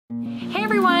Hey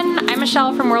everyone, I'm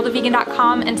Michelle from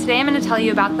worldofvegan.com, and today I'm going to tell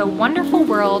you about the wonderful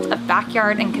world of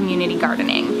backyard and community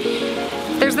gardening.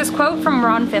 There's this quote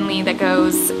from Finley that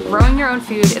goes, "Growing your own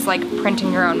food is like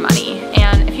printing your own money."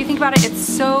 And if you think about it, it's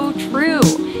so true.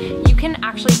 You can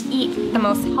actually eat the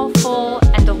most healthful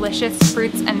and delicious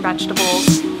fruits and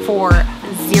vegetables for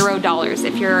 $0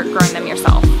 if you're growing them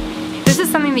yourself. This is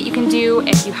something that you can do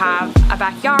if you have a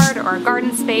backyard or a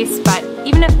garden space, but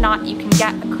even if not, you can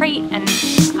get a crate and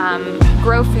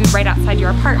grow food right outside your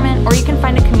apartment, or you can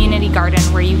find a community garden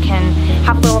where you can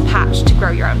have a little patch to grow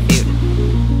your own food.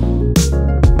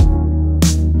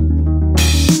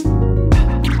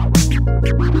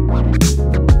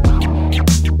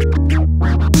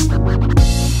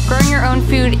 Growing your own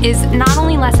food is not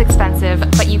only less expensive,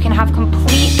 but you can have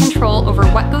complete control over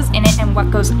what goes in it and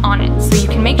what goes on it. So you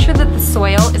can make sure that the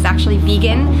soil is actually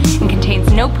vegan and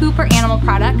contains no poop or animal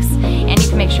products, and you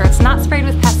can make sure it's not sprayed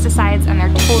with pesticides and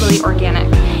they're totally organic.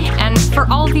 And for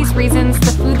all of these reasons,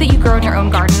 the food that you grow in your own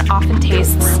garden often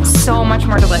tastes so much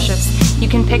more delicious. You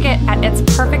can pick it at its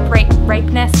perfect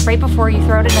ripeness right before you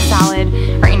throw it in a salad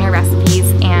or in your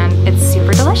recipes, and it's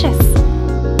super delicious.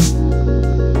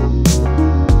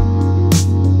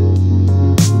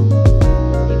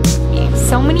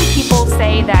 So many people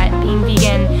say that being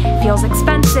vegan feels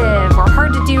expensive or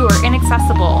hard to do or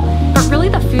inaccessible, but really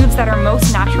the foods that are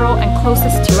most natural and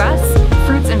closest to us,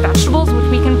 fruits and vegetables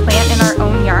which we can plant in our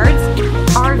own yards,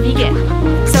 are vegan.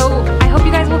 So I hope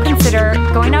you guys will consider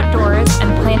going outdoors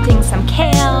and planting some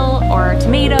kale or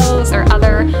tomatoes or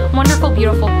other wonderful,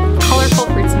 beautiful, colorful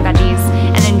fruits and veggies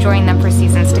and enjoying them for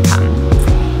seasons to come.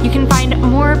 You can find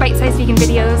more bite-sized vegan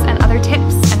videos and other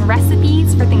tips and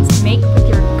recipes for things to make with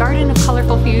your garden of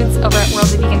colorful foods over at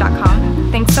worldofvegan.com.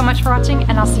 Thanks so much for watching,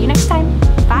 and I'll see you next time.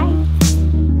 Bye!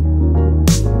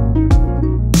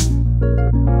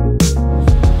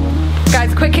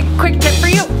 Guys, quick tip for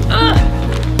you.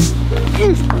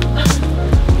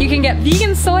 You can get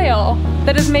vegan soil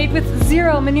that is made with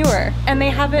zero manure, and they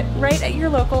have it right at your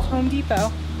local Home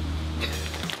Depot.